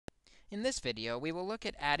In this video, we will look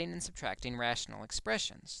at adding and subtracting rational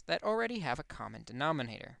expressions that already have a common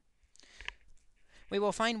denominator. We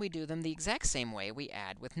will find we do them the exact same way we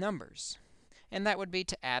add with numbers, and that would be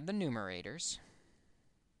to add the numerators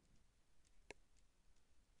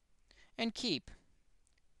and keep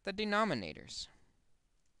the denominators.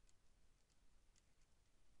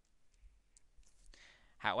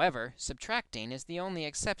 However, subtracting is the only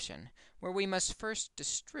exception, where we must first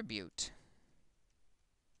distribute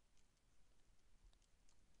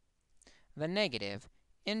the negative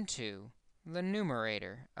into the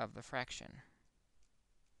numerator of the fraction.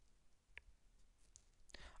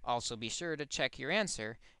 Also, be sure to check your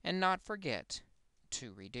answer and not forget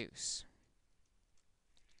to reduce.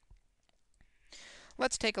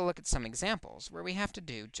 Let's take a look at some examples where we have to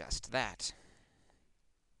do just that.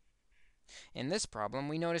 In this problem,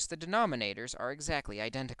 we notice the denominators are exactly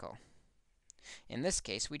identical. In this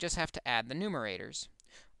case, we just have to add the numerators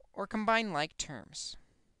or combine like terms.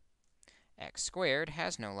 X squared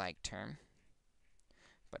has no like term,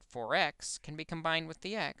 but 4x can be combined with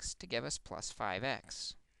the x to give us plus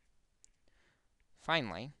 5x.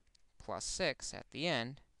 Finally, plus 6 at the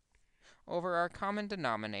end over our common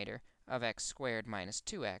denominator of x squared minus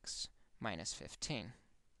 2x minus 15.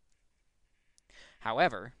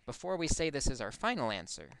 However, before we say this is our final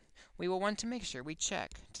answer, we will want to make sure we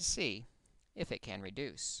check to see if it can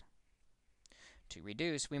reduce. To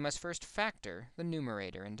reduce, we must first factor the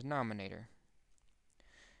numerator and denominator.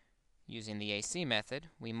 Using the AC method,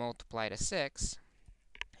 we multiply to 6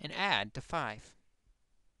 and add to 5.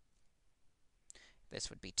 This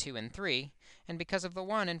would be 2 and 3, and because of the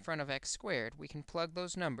 1 in front of x squared, we can plug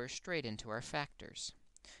those numbers straight into our factors.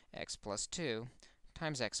 X plus 2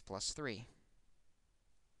 times x plus 3.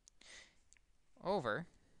 Over,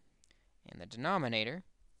 in the denominator,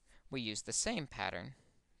 we use the same pattern,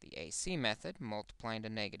 the AC method, multiplying to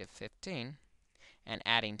negative 15 and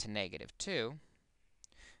adding to negative 2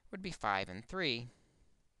 would be 5 and 3,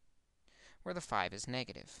 where the 5 is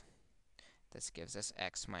negative. This gives us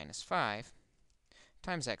x minus 5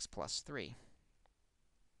 times x plus 3.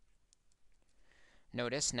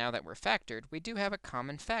 Notice, now that we're factored, we do have a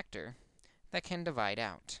common factor that can divide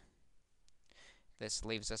out. This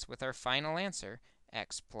leaves us with our final answer,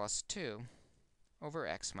 x plus 2 over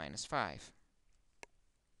x minus 5.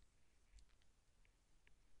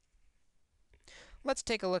 Let's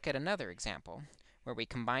take a look at another example where we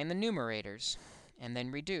combine the numerators and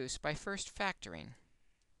then reduce by first factoring.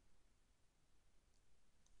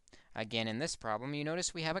 Again, in this problem, you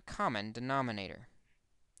notice we have a common denominator.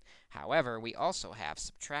 However, we also have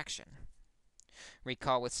subtraction.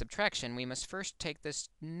 Recall, with subtraction, we must first take this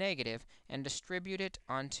negative and distribute it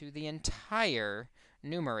onto the entire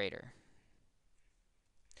numerator.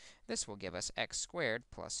 This will give us x squared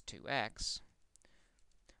plus 2x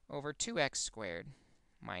over 2x squared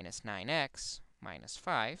minus 9x minus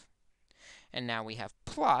 5. And now we have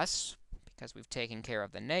plus, because we've taken care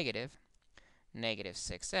of the negative, negative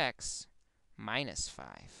 6x minus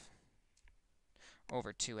 5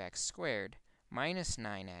 over 2x squared minus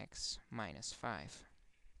 9x minus 5.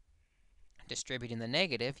 Distributing the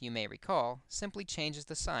negative, you may recall, simply changes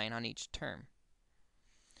the sign on each term.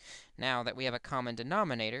 Now that we have a common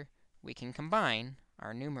denominator, we can combine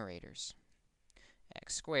our numerators.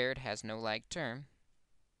 X squared has no like term,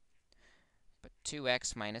 but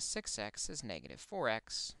 2x minus 6x is negative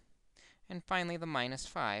 4x. And finally, the minus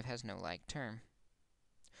 5 has no like term.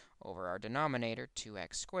 Over our denominator,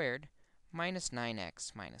 2x squared minus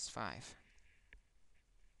 9x minus 5.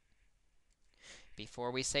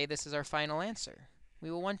 Before we say this is our final answer, we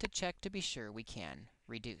will want to check to be sure we can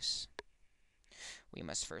reduce. We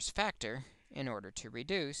must first factor in order to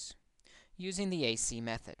reduce using the AC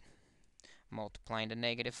method. Multiplying to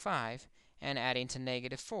negative 5 and adding to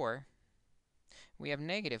negative 4, we have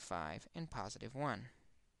negative 5 and positive 1.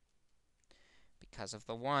 Because of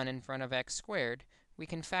the 1 in front of x squared, we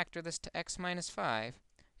can factor this to x minus 5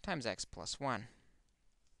 times x plus 1.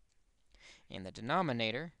 In the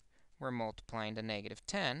denominator, we're multiplying to negative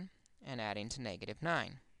 10 and adding to negative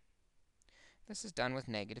 9. This is done with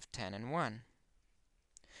negative 10 and 1.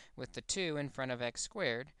 With the 2 in front of x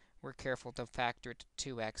squared, we're careful to factor it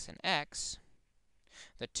to 2x and x.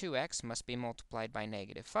 The 2x must be multiplied by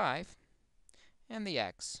negative 5, and the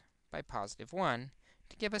x by positive 1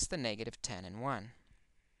 to give us the negative 10 and 1.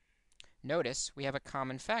 Notice we have a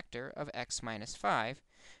common factor of x minus 5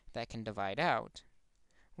 that can divide out,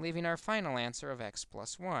 leaving our final answer of x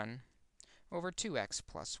plus 1 over 2x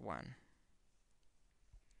plus 1.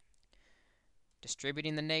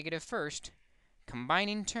 Distributing the negative first,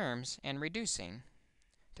 combining terms and reducing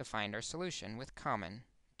to find our solution with common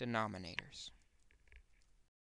denominators.